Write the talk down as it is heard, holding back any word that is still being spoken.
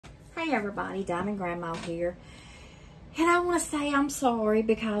Hey everybody, Diamond Grandma here. And I want to say I'm sorry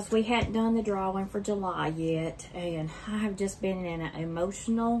because we hadn't done the drawing for July yet. And I have just been in an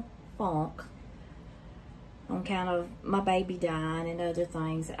emotional funk on kind of my baby dying and other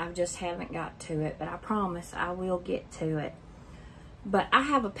things. I just haven't got to it, but I promise I will get to it. But I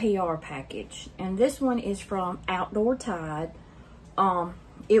have a PR package, and this one is from Outdoor Tide.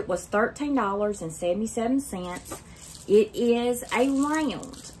 It was $13.77. It is a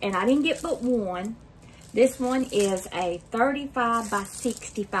round, and I didn't get but one. This one is a 35 by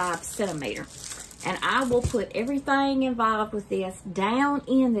 65 centimeter. And I will put everything involved with this down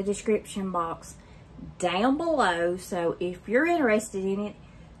in the description box down below. So if you're interested in it,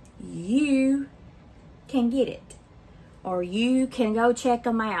 you can get it. Or you can go check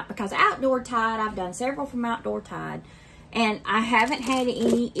them out. Because Outdoor Tide, I've done several from Outdoor Tide. And I haven't had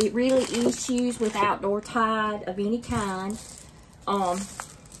any really issues with Outdoor Tide of any kind.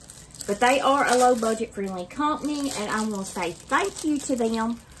 But they are a low budget friendly company. And I want to say thank you to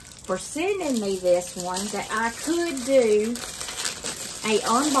them for sending me this one, that I could do a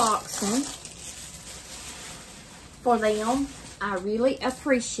unboxing for them. I really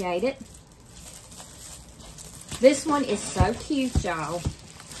appreciate it. This one is so cute, y'all.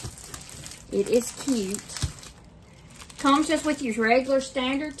 It is cute. Comes just with your regular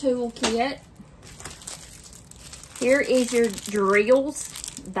standard toolkit. Here is your drills.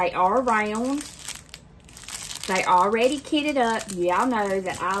 They are round. They already kitted up. Y'all know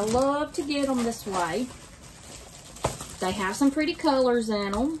that I love to get them this way. They have some pretty colors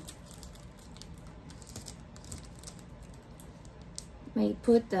in them. Let me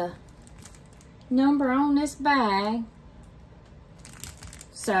put the number on this bag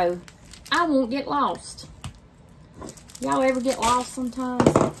so I won't get lost. Y'all ever get lost sometimes?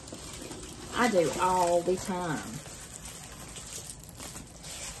 I do all the time.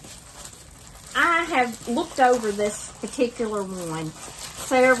 I have looked over this particular one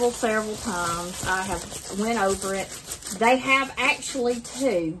several times. I have went over it. They have actually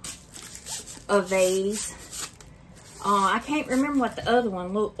two of these. I can't remember what the other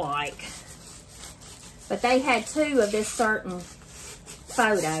one looked like. But they had two of this certain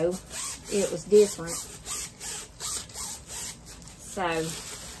photo. It was different. So, I'm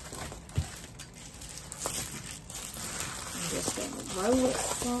just going to roll it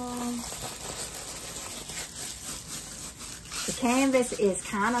some. The canvas is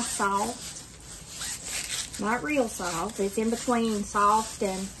kind of soft. Not real soft. It's in between soft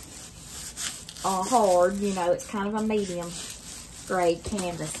and hard. You know, it's kind of a medium grade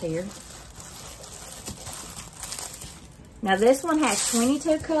canvas here. Now this one has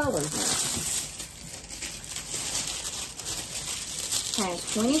 22 colors in it.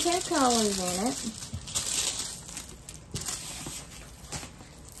 Has 22 colors in it.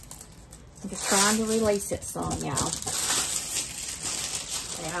 I'm just trying to release it some, y'all.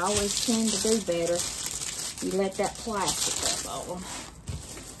 They always tend to do better. You let that plastic up on them.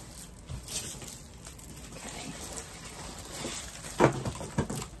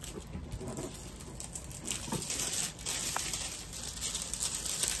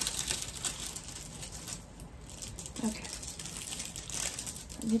 Okay.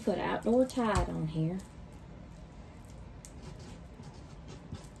 Let me put Outdoor Tide on here.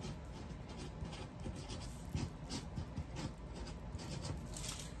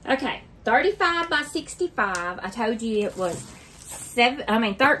 Okay, 35 by 65. I told you it was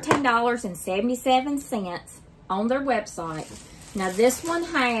 $13.77 on their website. Now this one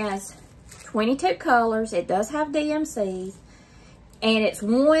has 22 colors. It does have DMCs, and it's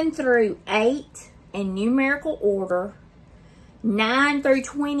 1 through 8 in numerical order. 9 through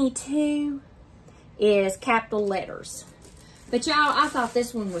 22 is capital letters. But y'all, I thought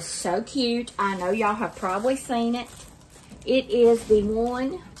this one was so cute. I know y'all have probably seen it. It is the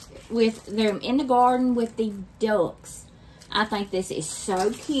one with them in the garden with the ducks. I think this is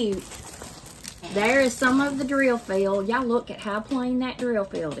so cute. There is some of the drill field. Y'all look at how plain that drill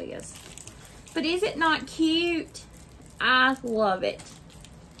field is. But is it not cute? I love it.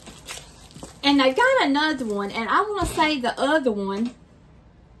 And they've got another one, and I want to say the other one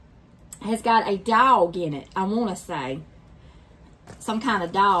has got a dog in it. I want to say some kind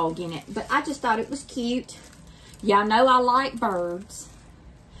of dog in it. But I just thought it was cute. Y'all know I like birds.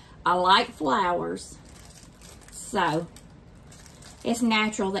 I like flowers. So, it's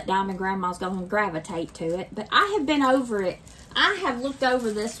natural that Diamond Grandma's going to gravitate to it. But I have been over it. I have looked over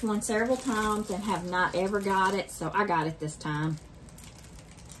this one several times and have not ever got it. So, I got it this time.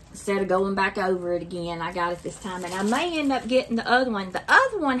 Instead of going back over it again, I got it this time. And I may end up getting the other one. The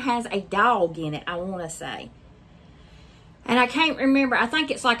other one has a dog in it, I want to say. And I can't remember. I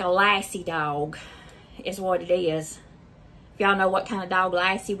think it's like a Lassie dog is what it is. If y'all know what kind of dog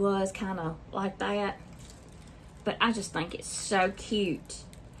Lassie was, kind of like that. But I just think it's so cute.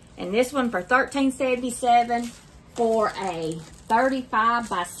 And this one for $13.77 for a 35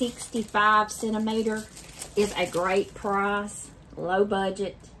 by 65 centimeter is a great price. Low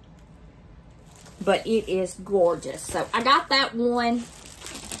budget. But it is gorgeous. So I got that one.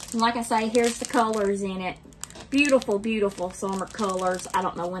 Like I say, here's the colors in it. Beautiful, beautiful summer colors. I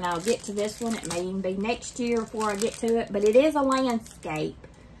don't know when I'll get to this one. It may even be next year before I get to it. But it is a landscape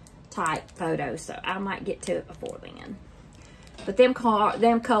type photo. So I might get to it before then. But them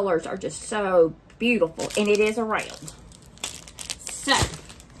colors are just so beautiful. And it is a round. So,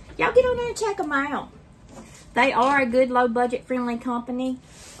 y'all get on there and check them out. They are a good low budget friendly company.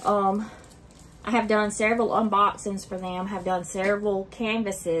 I have done several unboxings for them. Have done several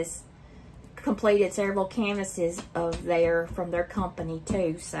canvases. Completed several canvases of from their company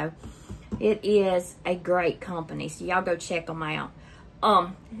too. So it is a great company. So y'all go check them out.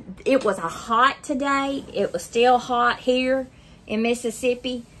 It was a hot today. It was still hot here in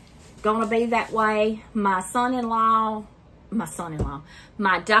Mississippi. Gonna be that way. My daughter-in-law,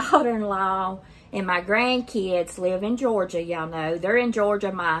 and my grandkids live in Georgia, y'all know. They're in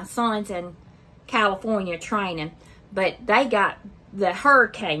Georgia. My son's in California training. But they got the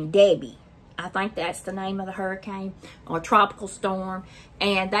Hurricane Debbie. I think that's the name of the hurricane or tropical storm.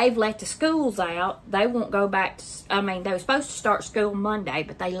 And they've let the schools out. They won't go back to, they were supposed to start school Monday,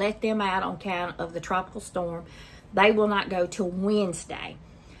 but they let them out on account of the tropical storm. They will not go till Wednesday.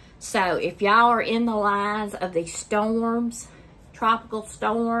 So if y'all are in the lines of these storms, tropical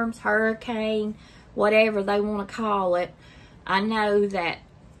storms, hurricane, whatever they want to call it, I know that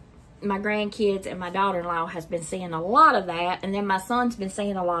my grandkids and my daughter-in-law has been seeing a lot of that. And then my son's been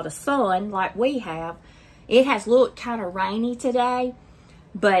seeing a lot of sun like we have. It has looked kind of rainy today,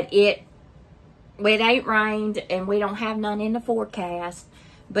 but it ain't rained and we don't have none in the forecast,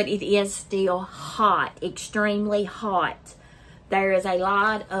 but it is still hot, extremely hot. There is a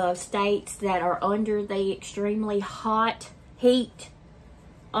lot of states that are under the extremely hot heat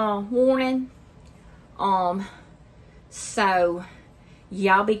warning. So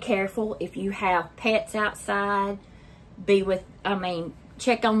y'all be careful if you have pets outside.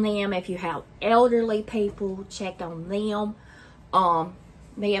 Check on them. If you have elderly people, check on them.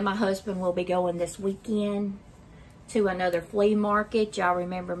 Me and my husband will be going this weekend to another flea market. Y'all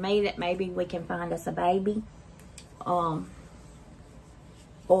remember me that maybe we can find us a baby.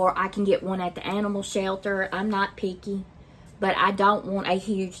 Or I can get one at the animal shelter. I'm not picky. But I don't want a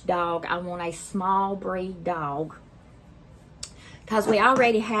huge dog. I want a small breed dog. Because we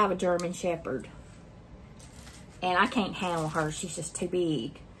already have a German Shepherd. And I can't handle her. She's just too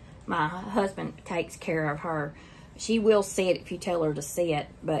big. My husband takes care of her. She will sit if you tell her to sit.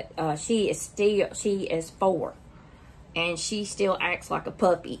 But she is 4. And she still acts like a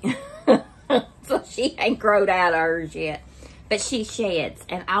puppy. So she ain't growed out of hers yet. But she sheds.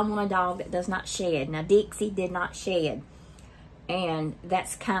 And I want a dog that does not shed. Now, Dixie did not shed. And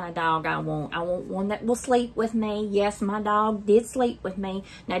that's the kind of dog I want. I want one that will sleep with me. Yes, my dog did sleep with me.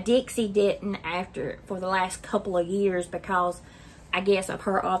 Now, Dixie didn't for the last couple of years because I guess of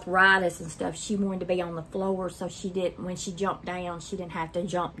her arthritis and stuff. She wanted to be on the floor, so she didn't. When she jumped down, she didn't have to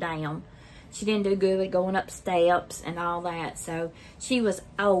jump down. She didn't do good at going up steps and all that. So she was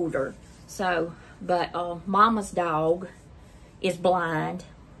older. So, but Mama's dog is blind.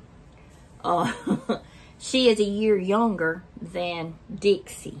 She is a year younger than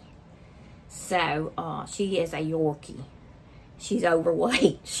Dixie. So, she is a Yorkie. She's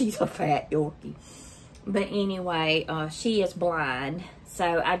overweight. She's a fat Yorkie. But anyway, she is blind.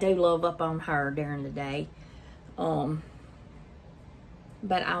 So, I do love up on her during the day. But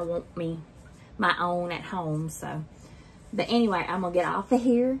I want my own at home, so. But anyway, I'm going to get off of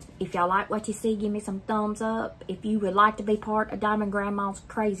here. If y'all like what you see, give me some thumbs up. If you would like to be part of Diamond Grandma's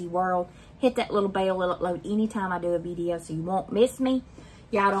crazy world, hit that little bell. It'll upload anytime I do a video so you won't miss me.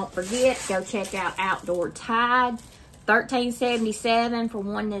 Y'all don't forget, go check out Outdoor Tide. $13.77 for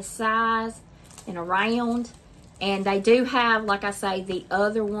one this size and a round. And they do have, like I say, the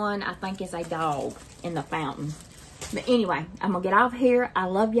other one I think is a dog in the fountain. But anyway, I'm going to get off here. I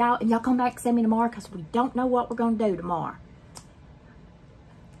love y'all. And y'all come back and see me tomorrow because we don't know what we're going to do tomorrow.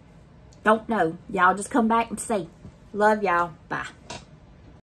 Don't know. Y'all just come back and see. Love y'all. Bye.